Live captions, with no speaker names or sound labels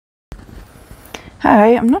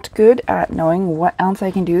Hi, I'm not good at knowing what else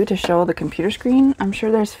I can do to show the computer screen. I'm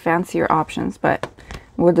sure there's fancier options, but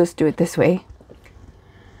we'll just do it this way.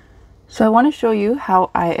 So I want to show you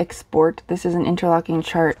how I export. This is an interlocking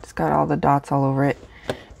chart. It's got all the dots all over it.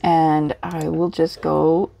 And I will just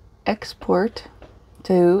go export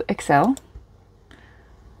to Excel.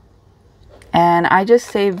 And I just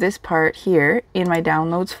save this part here in my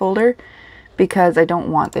downloads folder because I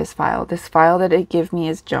don't want this file. This file that it gave me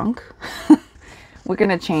is junk. We're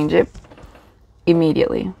going to change it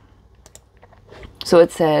immediately. So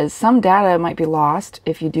it says some data might be lost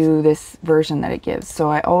if you do this version that it gives. So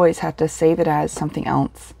I always have to save it as something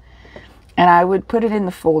else. And I would put it in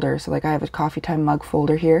the folder. So like I have a coffee time mug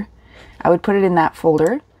folder here. I would put it in that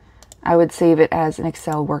folder. I would save it as an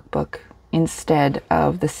Excel workbook instead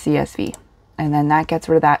of the CSV. And then that gets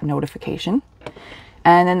rid of that notification.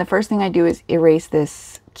 And then the first thing I do is erase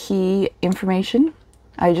this key information.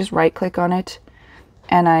 I just right click on it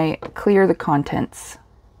and I clear the contents.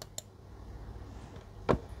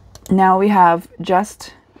 Now we have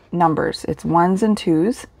just numbers. It's 1s and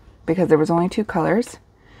 2s because there was only 2 colors.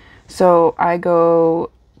 So I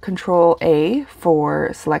go Ctrl+A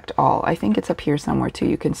for select all. I think it's up here somewhere too.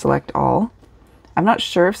 You can select all. I'm not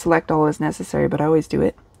sure if select all is necessary, but I always do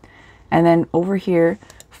it. And then over here,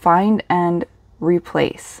 find and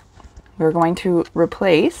replace. We're going to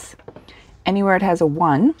replace anywhere it has a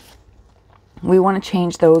 1. We want to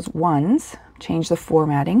change those 1s, change the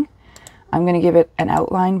formatting. I'm going to give it an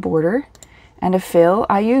outline border and a fill.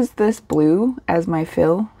 I use this blue as my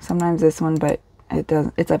fill, sometimes this one, but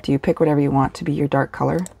it's up to you. Pick whatever you want to be your dark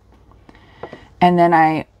color. And then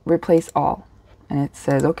I replace all. And it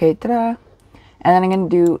says, okay, ta-da. And then I'm going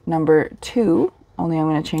to do number 2, only I'm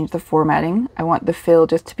going to change the formatting. I want the fill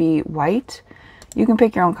just to be white. You can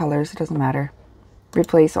pick your own colors, it doesn't matter.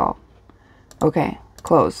 Replace all. Okay,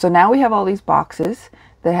 close. So now we have all these boxes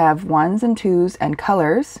that have 1s and 2s and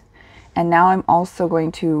colors. And now I'm also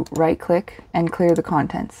going to right click and clear the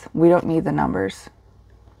contents. We don't need the numbers.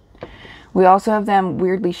 We also have them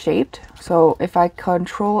weirdly shaped. So if I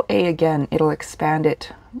Ctrl+A again, it'll expand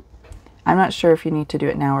it. I'm not sure if you need to do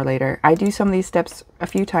it now or later. I do some of these steps a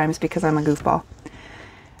few times because I'm a goofball.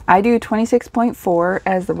 I do 26.4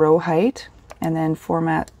 as the row height and then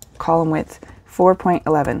format column width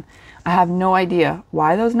 4.11. I have no idea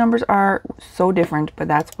why those numbers are so different, but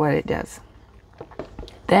that's what it does.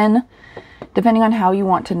 Then, depending on how you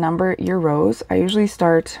want to number your rows, I usually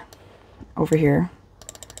start over here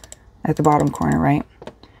at the bottom corner, right?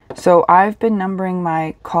 So I've been numbering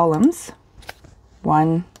my columns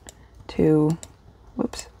 1, 2,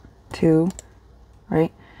 whoops, 2,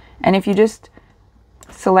 right? And if you just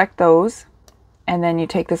select those and then you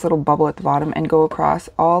take this little bubble at the bottom and go across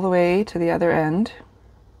all the way to the other end,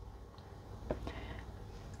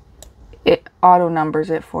 it auto numbers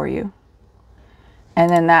it for you. And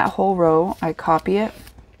then that whole row, I copy it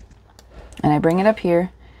and I bring it up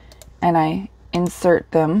here and I insert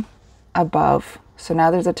them above. So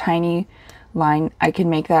now there's a tiny line. I can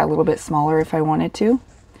make that a little bit smaller if I wanted to.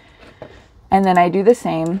 And then I do the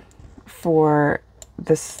same for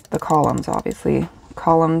the columns, obviously.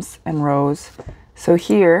 Columns and rows. So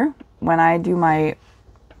here, when I do my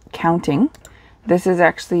counting, this is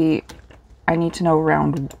actually, I need to know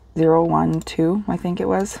around 0, 1, 2, I think it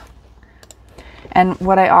was. And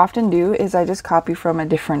what I often do is I just copy from a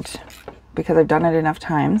different, because I've done it enough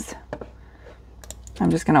times.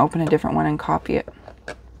 I'm just going to open a different one and copy it.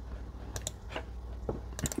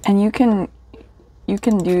 And you can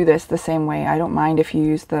do this the same way. I don't mind if you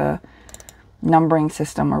use the numbering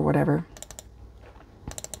system or whatever.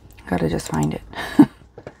 Gotta just find it.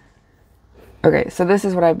 Okay, so this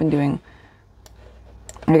is what I've been doing.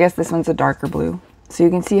 I guess this one's a darker blue. So you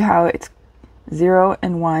can see how it's 0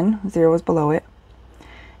 and 1. 0 is below it.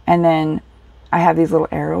 And then I have these little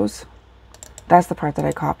arrows. That's the part that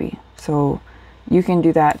I copy. So you can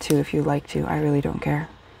do that too if you like to. I really don't care.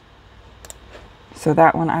 So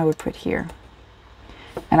that one I would put here.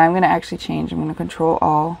 And I'm going to actually change. I'm going to Control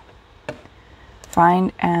All,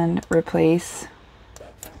 find and replace.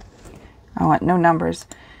 I want no numbers.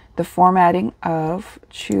 The formatting of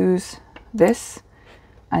choose this.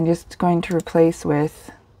 I'm just going to replace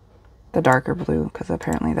with the darker blue because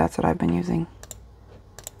apparently that's what I've been using.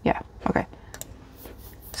 Yeah, okay.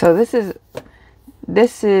 So this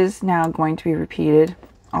is now going to be repeated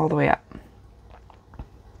all the way up.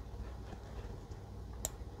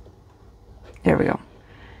 There we go.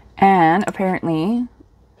 And apparently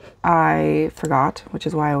I forgot, which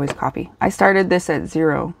is why I always copy. I started this at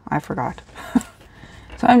 0. I forgot.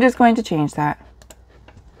 So I'm just going to change that.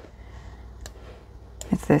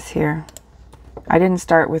 It's this here. I didn't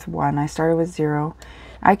start with 1, I started with 0.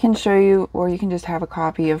 I can show you, or you can just have a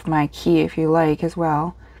copy of my key if you like as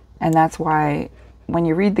well. And that's why when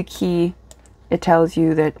you read the key, it tells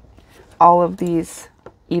you that all of these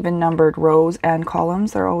even numbered rows and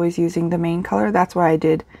columns are always using the main color. That's why I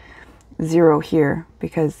did 0 here,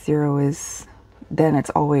 because 0 is, then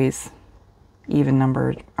it's always even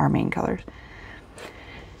numbered, our main colors.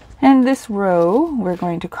 And this row, we're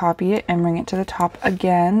going to copy it and bring it to the top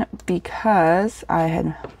again because I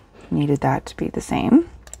had needed that to be the same.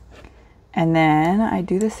 And then I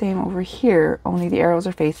do the same over here, only the arrows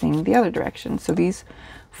are facing the other direction. So these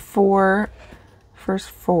first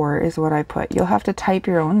four is what I put. You'll have to type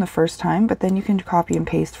your own the first time, but then you can copy and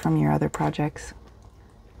paste from your other projects.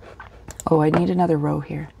 Oh, I need another row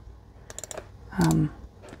here.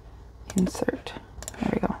 Insert.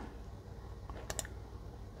 There we go.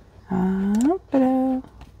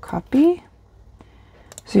 Copy.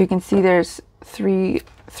 So you can see there's three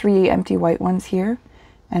empty white ones here,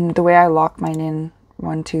 and the way I lock mine in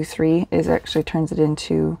 1, 2, 3 is actually turns it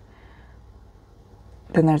into,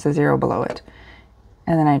 then there's a 0 below it,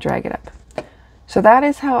 and then I drag it up. So that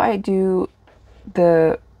is how I do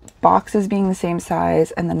the boxes being the same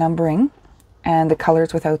size and the numbering and the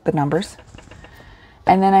colors without the numbers.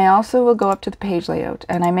 And then I also will go up to the page layout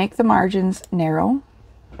and I make the margins narrow.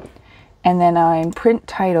 And then I print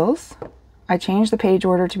titles. I change the page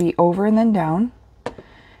order to be over and then down.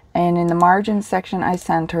 And in the margin section, I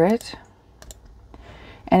center it.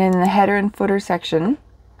 And in the header and footer section,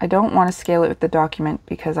 I don't want to scale it with the document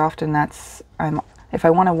because often that's, if I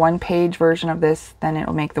want a one-page version of this, then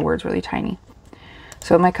it'll make the words really tiny.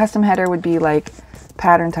 So my custom header would be like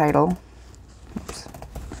pattern title.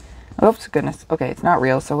 Oops, goodness. Okay, it's not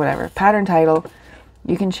real, so whatever. Pattern title.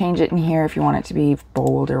 You can change it in here if you want it to be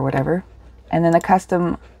bold or whatever. And then the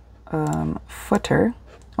custom footer.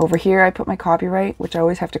 Over here I put my copyright, which I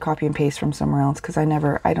always have to copy and paste from somewhere else because I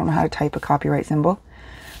don't know how to type a copyright symbol.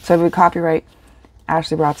 So I would copyright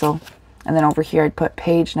Ashley Brotzel, and then over here I'd put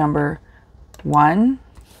page number 1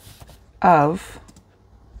 of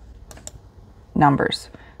numbers.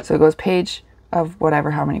 So it goes page of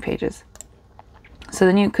whatever, how many pages. So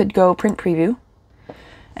then you could go print preview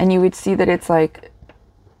and you would see that it's like,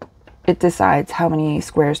 it decides how many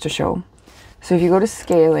squares to show. So if you go to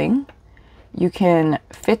scaling, you can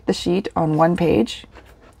fit the sheet on one page,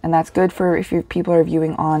 and that's good for if people are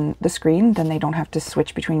viewing on the screen, then they don't have to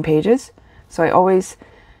switch between pages. So I always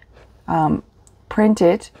print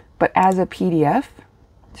it, but as a PDF.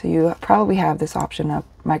 So you probably have this option of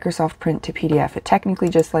Microsoft Print to PDF. It technically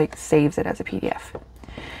just like saves it as a PDF.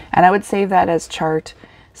 And I would save that as chart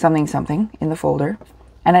something something in the folder.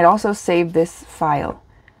 And I'd also save this file.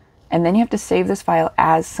 And then you have to save this file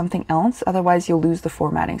as something else, otherwise you'll lose the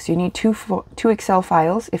formatting. So you need two Excel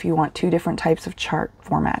files if you want 2 different types of chart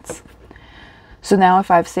formats. So now if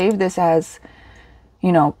I've saved this as,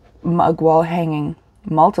 you know, mug wall hanging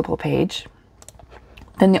multiple page,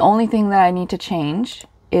 then the only thing that I need to change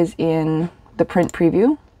is in the print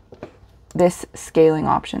preview, this scaling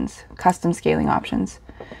options, custom scaling options.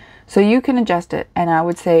 So you can adjust it, and I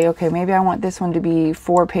would say, okay, maybe I want this one to be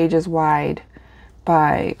 4 pages wide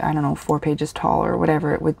by, I don't know, 4 pages tall or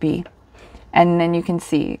whatever it would be. And then you can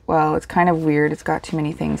see, well, it's kind of weird. It's got too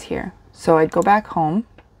many things here. So I'd go back home.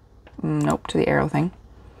 Nope, to the arrow thing.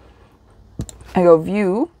 I go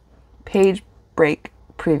view, page break,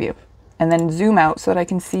 preview, and then zoom out so that I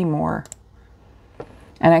can see more.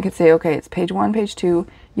 And I could say, okay, it's page 1, page 2.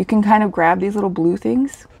 You can kind of grab these little blue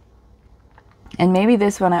things. And maybe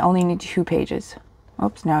this one I only need 2 pages.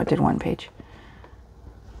 Oops, now it did 1 page.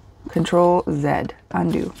 Ctrl+z,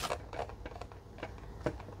 undo.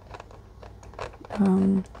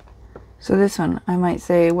 So this one, I might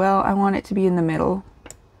say, well, I want it to be in the middle.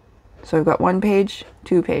 So I've got 1 page,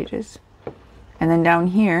 2 pages. And then down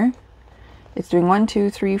here, it's doing 1,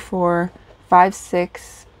 2, 3, 4, 5,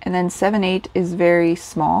 6, and then 7, 8 is very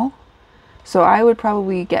small. So I would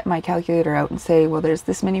probably get my calculator out and say, well, there's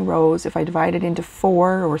this many rows. If I divide it into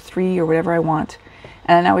 4 or 3 or whatever I want,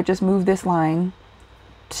 and I would just move this line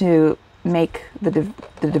to make the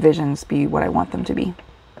divisions be what I want them to be.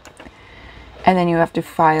 And then you have to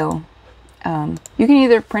file. You can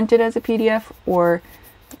either print it as a PDF or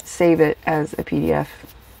save it as a PDF,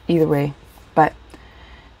 either way. But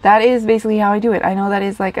that is basically how I do it. I know that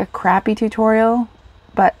is like a crappy tutorial,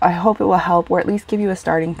 but I hope it will help, or at least give you a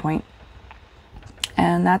starting point.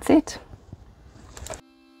 And that's it.